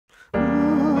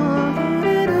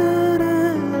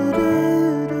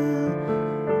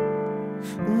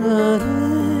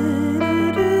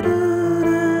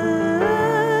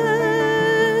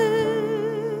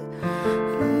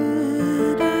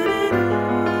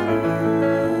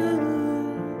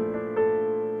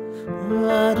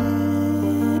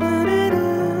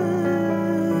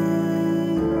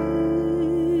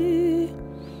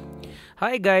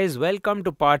Hi guys, welcome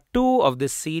to part 2 of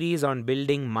this series on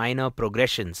building minor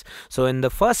progressions. So in the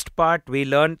first part we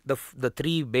learned the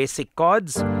three basic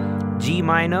chords. G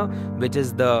minor, which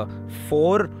is the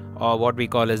 4 or what we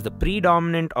call as the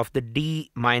predominant of the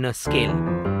D minor scale.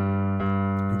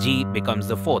 G becomes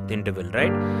the 4th interval,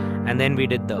 right? And then we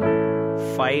did the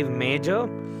 5 major,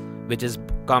 which is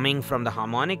coming from the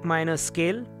harmonic minor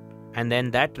scale, and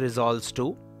then that resolves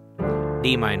to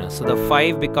D minor. So the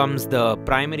 5 becomes the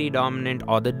primary dominant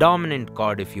or the dominant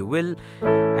chord, if you will,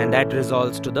 and that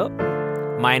resolves to the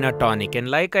minor tonic. And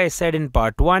like I said in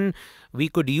part 1, we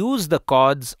could use the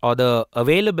chords or the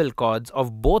available chords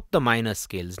of both the minor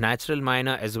scales, natural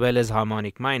minor as well as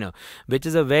harmonic minor, which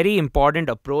is a very important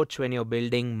approach when you're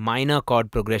building minor chord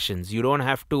progressions. You don't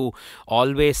have to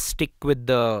always stick with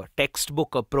the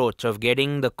textbook approach of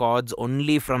getting the chords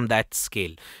only from that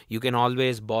scale. You can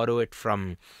always borrow it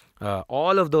from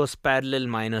all of those parallel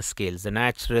minor scales, the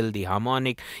natural, the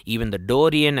harmonic, even the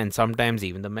Dorian, and sometimes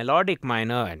even the melodic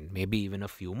minor, and maybe even a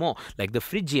few more like the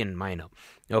Phrygian minor.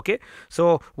 Okay,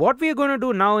 so what we're going to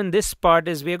do now in this part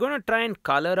is we're going to try and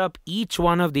color up each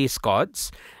one of these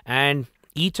chords, and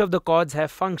each of the chords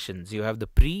have functions. You have the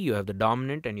pre, you have the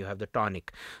dominant, and you have the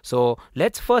tonic. So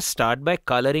let's first start by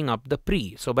coloring up the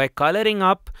pre. So by coloring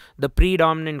up the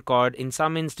predominant chord, in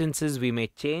some instances we may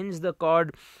change the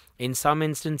chord. In some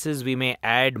instances, we may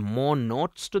add more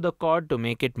notes to the chord to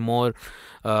make it more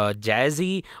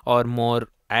jazzy, or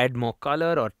add more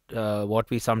color, or what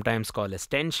we sometimes call as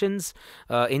tensions.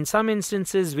 In some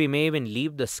instances, we may even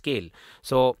leave the scale.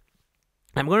 So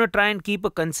I'm going to try and keep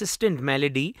a consistent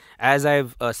melody, as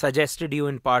I've suggested you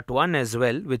in part 1 as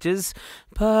well, which is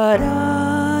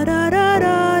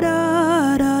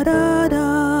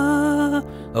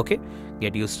okay.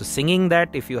 Get used to singing that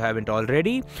if you haven't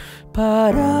already.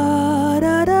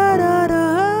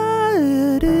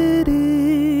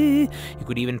 You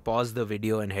could even pause the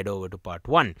video and head over to part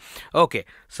 1. Okay,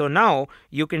 so now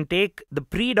you can take the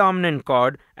predominant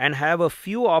chord and have a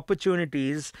few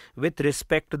opportunities with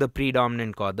respect to the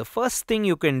predominant chord. The first thing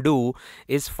you can do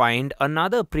is find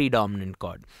another predominant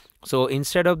chord. So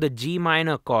instead of the G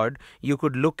minor chord, you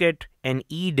could look at an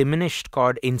E diminished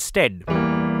chord instead,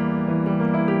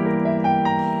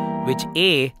 which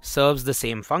A serves the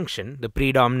same function, the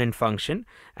predominant function,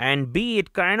 and B,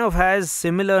 it kind of has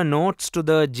similar notes to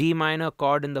the G minor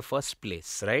chord in the first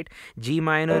place, right? G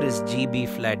minor is G, B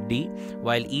flat, D,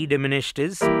 while E diminished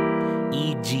is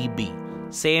E, G, B.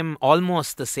 Same,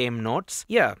 almost the same notes.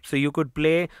 Yeah, so you could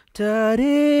play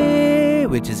ta-re,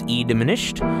 which is E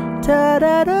diminished,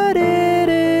 ta-da-da-re-re,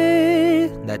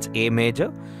 that's A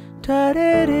major,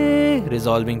 ta-re-re,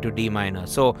 resolving to D minor.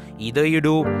 So either you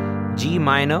do G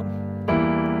minor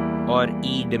or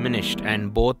E diminished,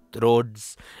 and both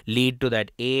roads lead to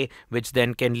that A, which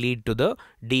then can lead to the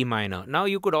D minor. Now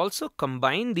you could also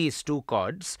combine these two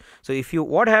chords. So if you,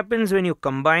 what happens when you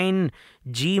combine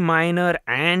G minor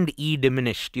and E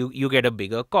diminished, you get a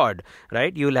bigger chord,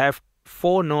 right? You'll have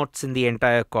 4 notes in the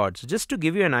entire chord. So just to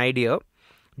give you an idea,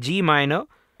 G minor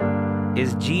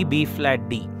is G, B flat,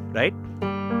 D, right?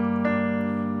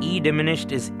 E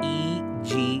diminished is E,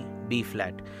 G, B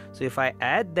flat. So if I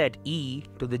add that E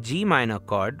to the G minor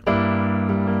chord,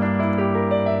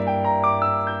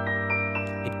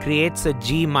 it creates a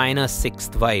G minor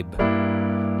 6th vibe.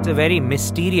 It's a very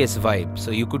mysterious vibe.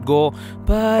 So you could go,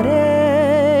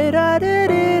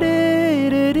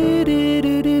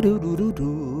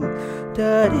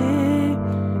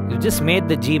 you just made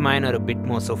the G minor a bit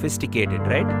more sophisticated,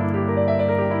 right?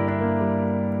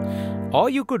 Or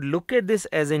you could look at this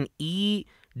as an E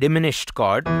diminished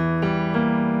chord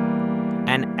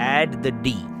and add the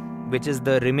D, which is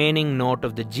the remaining note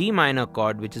of the G minor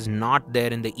chord, which is not there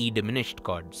in the E diminished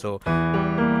chord. So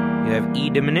you have E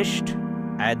diminished,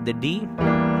 add the D,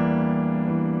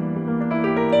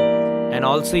 and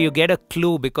also you get a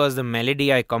clue because the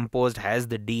melody I composed has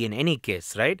the D in any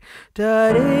case, right?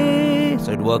 So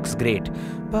it works great.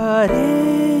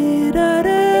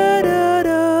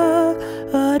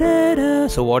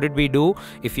 So what did we do?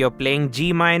 If you're playing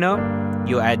G minor,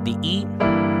 you add the E,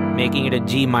 making it a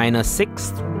G minor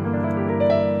 6th.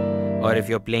 Or if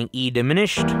you're playing E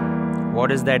diminished,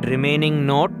 what is that remaining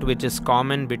note which is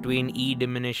common between E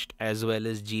diminished as well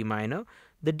as G minor?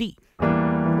 The D.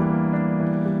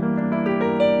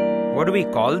 What do we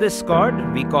call this chord?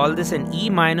 We call this an E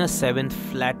minor 7th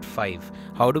flat 5.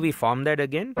 How do we form that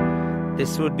again?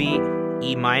 This would be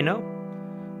E minor.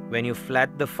 When you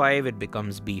flat the 5, it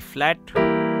becomes B flat,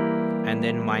 and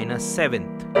then minor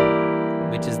 7th,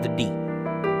 which is the D.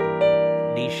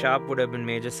 D sharp would have been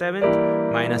major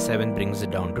 7th, minor 7 brings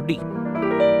it down to D.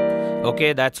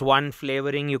 Okay, that's one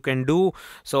flavoring you can do.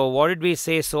 So what did we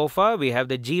say so far? We have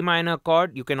the G minor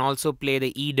chord. You can also play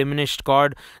the E diminished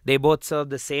chord. They both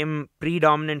serve the same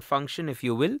predominant function, if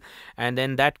you will, and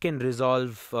then that can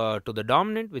resolve to the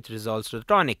dominant, which resolves to the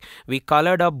tonic. We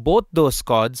colored up both those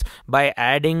chords by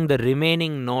adding the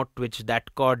remaining note which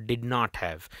that chord did not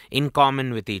have in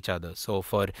common with each other. So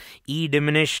for E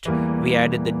diminished, we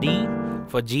added the D.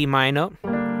 For G minor,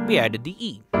 we added the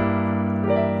E.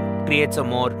 Creates a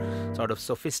more sort of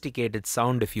sophisticated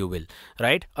sound, if you will,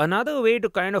 right? Another way to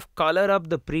kind of color up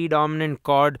the predominant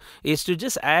chord is to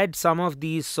just add some of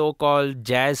these so-called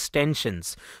jazz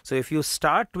tensions. So if you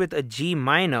start with a G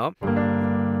minor,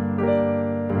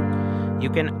 you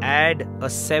can add a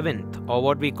seventh, or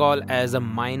what we call as a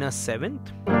minor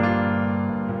seventh,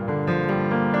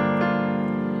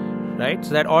 right?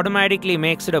 So that automatically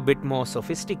makes it a bit more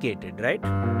sophisticated, right?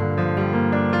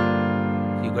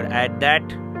 You could add that.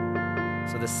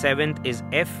 So the seventh is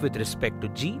F with respect to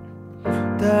G.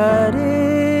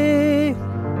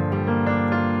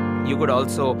 You could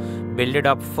also build it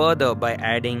up further by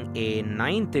adding a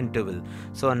ninth interval.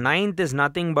 So a ninth is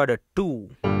nothing but a 2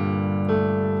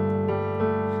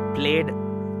 played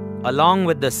along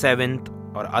with the seventh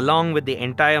or along with the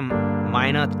entire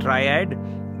minor triad,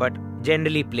 but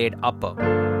generally played upper.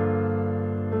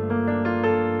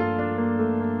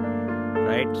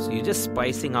 Right? So you're just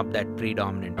spicing up that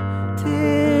predominant.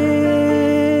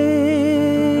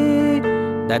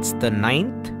 That's the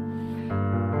ninth.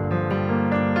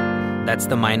 That's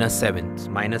the minor seventh.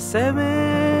 Minor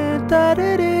seventh.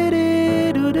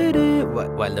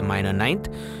 While the minor ninth.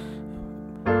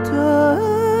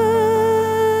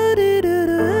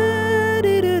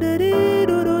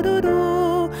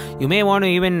 You may want to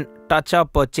even touch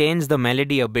up or change the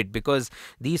melody a bit, because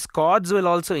these chords will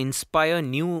also inspire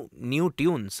new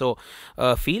tunes. So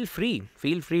feel free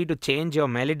to change your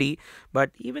melody, but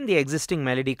even the existing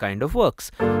melody kind of works.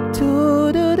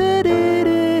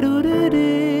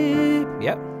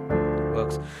 Yeah,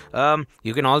 works.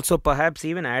 You can also perhaps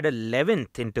even add a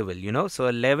 11th interval, you know. So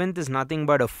 11th is nothing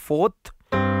but a 4th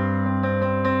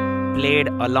played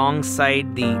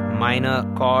alongside the minor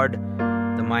chord,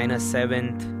 the minor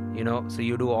 7th. You know, so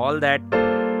you do all that.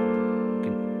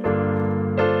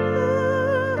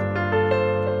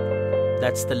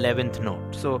 That's the 11th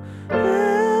note. So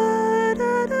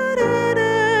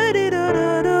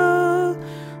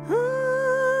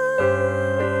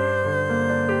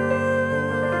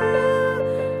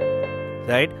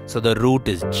right? So the root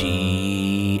is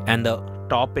G and the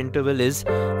top interval is I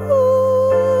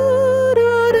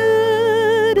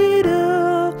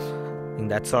think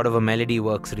that sort of a melody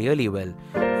works really well.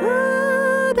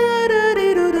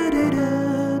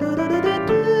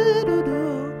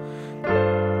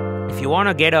 If you want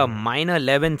to get a minor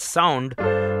 11th sound,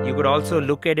 you could also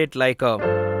look at it like a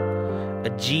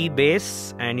G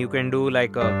bass, and you can do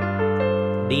like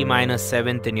a D minor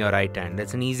 7th in your right hand.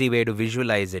 That's an easy way to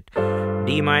visualize it.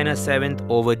 D minor 7th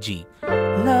over G.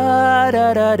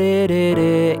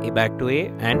 Back to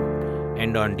A and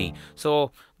end on D.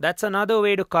 So that's another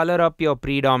way to color up your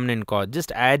predominant chord.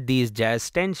 Just add these jazz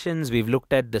tensions. We've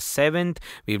looked at the 7th,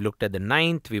 we've looked at the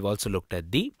 9th, we've also looked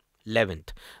at the 11th.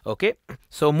 Okay,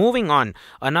 so moving on,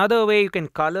 another way you can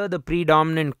color the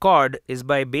predominant chord is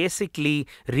by basically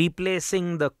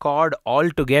replacing the chord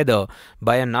altogether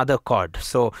by another chord.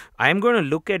 So I'm going to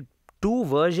look at two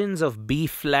versions of B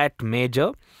flat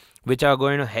major, which are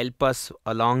going to help us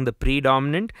along the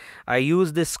predominant. I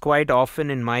use this quite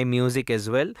often in my music as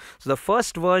well. So the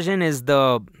first version is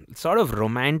the sort of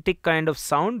romantic kind of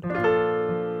sound.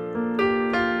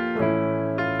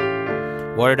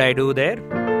 What did I do there?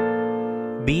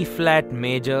 B flat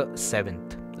major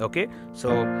 7th. Okay,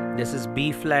 so this is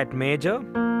B flat major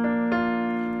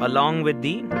along with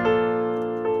the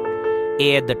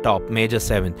A at the top, major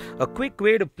 7th. A quick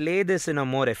way to play this in a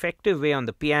more effective way on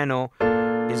the piano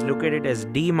is look at it as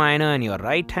D minor in your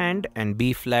right hand and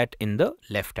B flat in the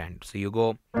left hand. So you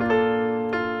go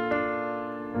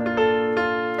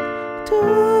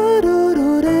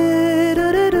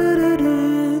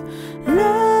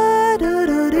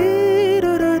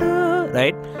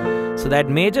right. So that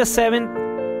major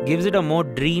 7th gives it a more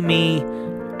dreamy,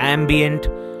 ambient,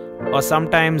 or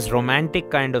sometimes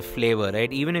romantic kind of flavor,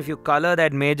 right? Even if you color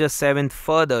that major 7th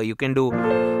further, you can do,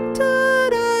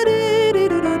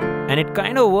 and it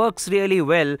kind of works really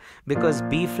well because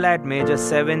B flat major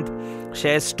 7th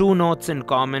shares two notes in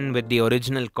common with the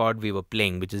original chord we were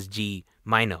playing, which is G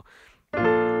minor.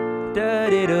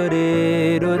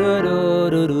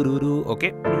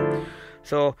 Okay,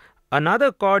 so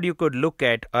Another chord you could look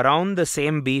at around the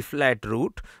same B flat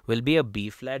root will be a B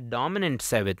flat dominant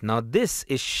 7th. Now this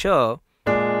is sure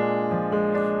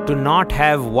to not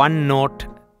have one note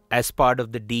as part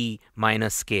of the D minor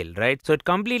scale, right? So it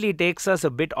completely takes us a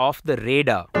bit off the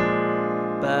radar.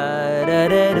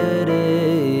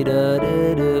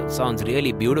 Sounds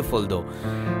really beautiful though.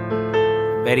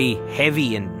 Very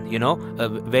heavy and, you know, a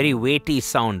very weighty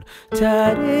sound.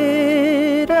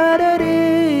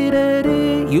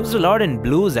 Used a lot in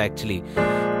blues actually.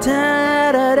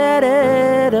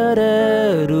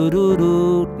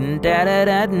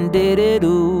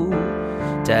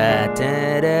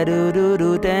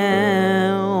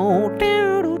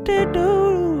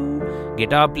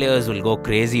 Guitar players will go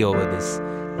crazy over this.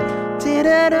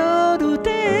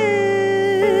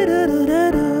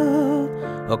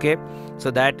 Okay,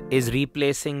 so that is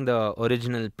replacing the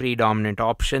original predominant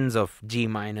options of G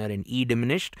minor and E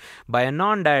diminished by a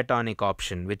non-diatonic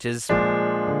option, which is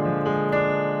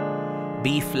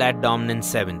B flat dominant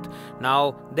 7th.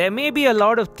 Now there may be a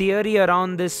lot of theory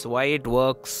around this, why it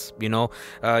works. You know,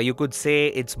 you could say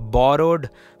it's borrowed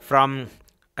from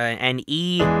an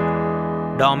E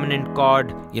dominant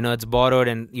chord, you know, it's borrowed,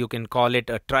 and you can call it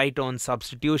a tritone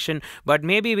substitution, but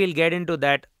maybe we'll get into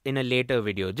that in a later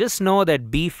video. Just know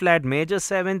that B flat major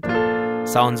 7th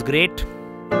sounds great.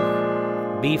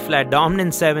 B flat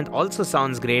dominant 7th also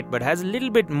sounds great, but has a little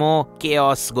bit more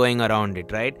chaos going around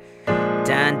it, right?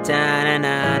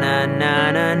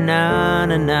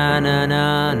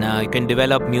 Now you can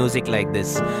develop music like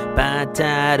this.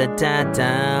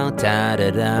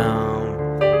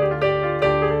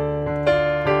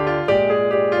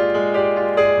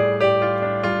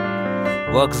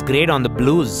 Works great on the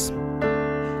blues.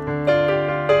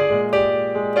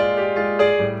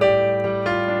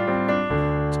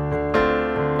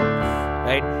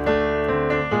 Right?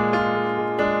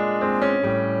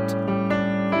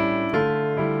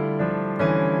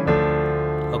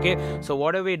 Okay, so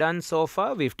what have we done so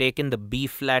far? We've taken the B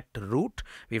flat root,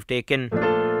 we've taken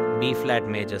B flat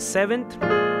major 7th,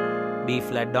 B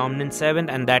flat dominant 7th,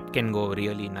 and that can go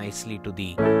really nicely to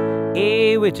the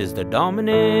A, which is the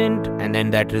dominant, and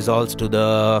then that resolves to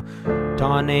the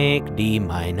tonic D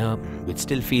minor, which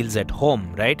still feels at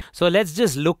home, right? So let's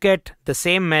just look at the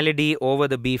same melody over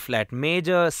the B flat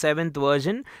major 7th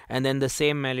version, and then the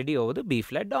same melody over the B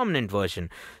flat dominant version.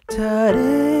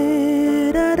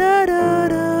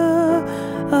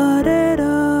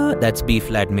 That's B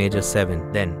flat major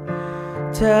 7th. Then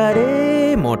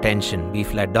more tension, B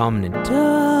flat dominant.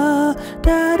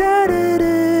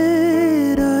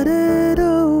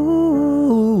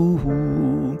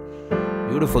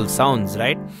 Beautiful sounds,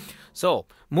 right? So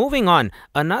moving on,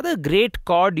 another great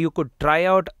chord you could try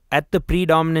out at the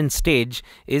predominant stage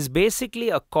is basically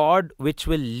a chord which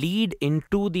will lead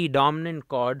into the dominant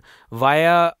chord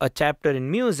via a chapter in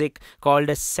music called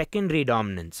as secondary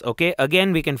dominance. Okay,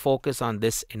 again we can focus on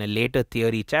this in a later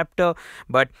theory chapter,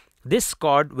 but this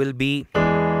chord will be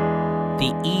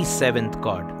the E7th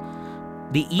chord.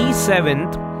 The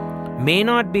E7th may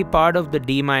not be part of the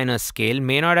D minor scale,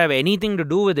 may not have anything to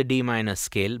do with the D minor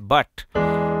scale, but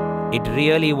it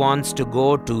really wants to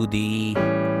go to the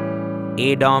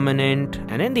A dominant,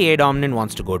 and then the A dominant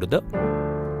wants to go to the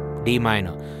D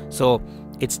minor. So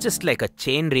it's just like a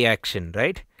chain reaction,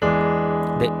 right?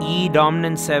 The E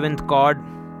dominant 7th chord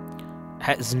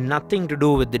has nothing to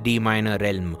do with the D minor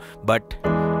realm, but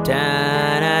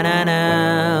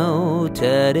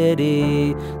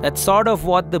that's sort of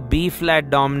what the B flat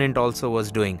dominant also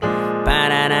was doing.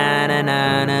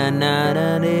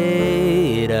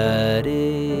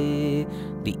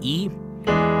 The E,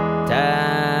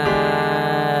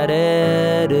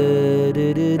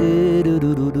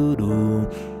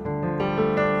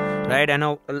 right?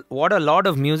 And what a lot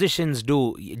of musicians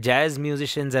do, jazz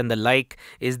musicians and the like,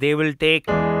 is they will take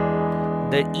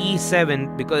the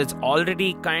E7 because it's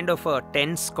already kind of a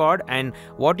tense chord, and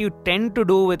what you tend to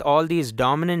do with all these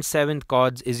dominant 7th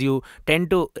chords is you tend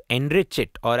to enrich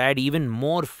it or add even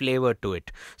more flavor to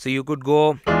it. So you could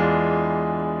do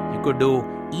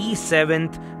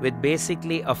E7th with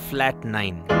basically a flat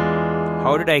 9.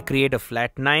 How did I create a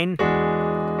flat 9?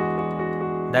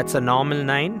 That's a normal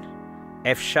 9,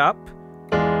 F sharp,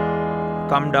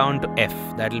 come down to F.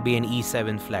 That will be an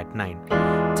E7 flat 9.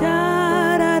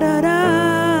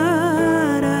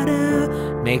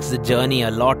 Makes the journey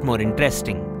a lot more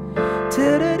interesting.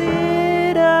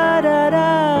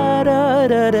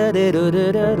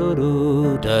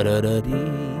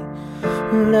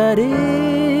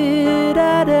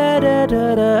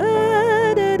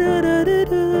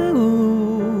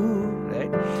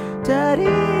 Right?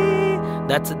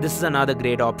 This is another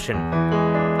great option.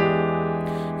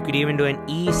 You could even do an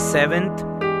E7th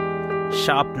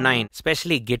sharp 9,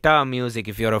 especially guitar music.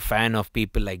 If you're a fan of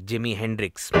people like Jimi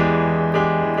Hendrix,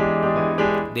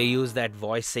 they use that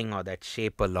voicing or that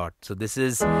shape a lot. So this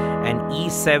is an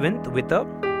E7th with a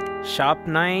sharp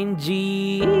 9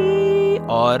 G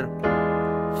or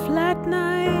flat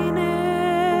 9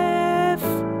 F.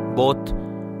 Both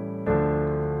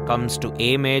comes to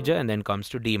A major and then comes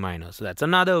to D minor. So that's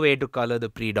another way to color the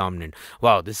predominant.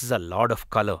 Wow, this is a lot of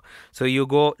color. So you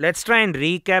go, let's try and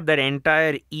recap that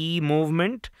entire E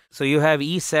movement. So you have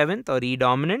E7th or E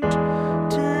dominant,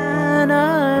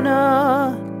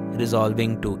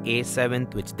 resolving to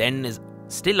A7th, which then is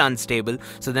still unstable.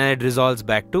 So then it resolves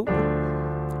back to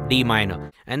D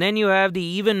minor. And then you have the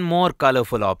even more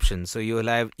colorful options. So you will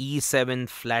have E7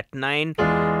 flat 9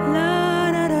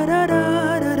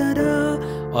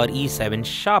 or E7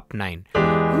 sharp 9.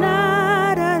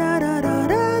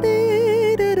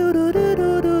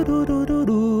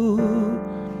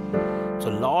 So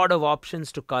a lot of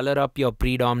options to color up your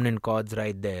predominant chords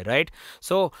right there, right?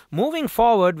 So moving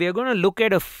forward, we are going to look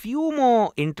at a few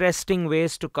more interesting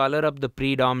ways to color up the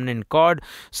predominant chord.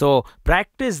 So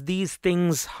practice these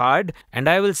things hard, and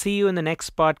I will see you in the next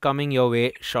part coming your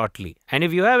way shortly. And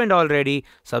if you haven't already,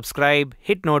 subscribe,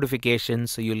 hit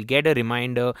notifications so you'll get a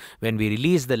reminder when we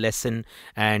release the lesson,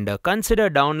 and consider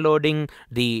downloading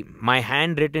my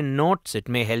handwritten notes. It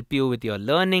may help you with your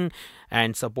learning,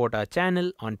 and support our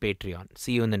channel on Patreon.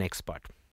 See you in the next part.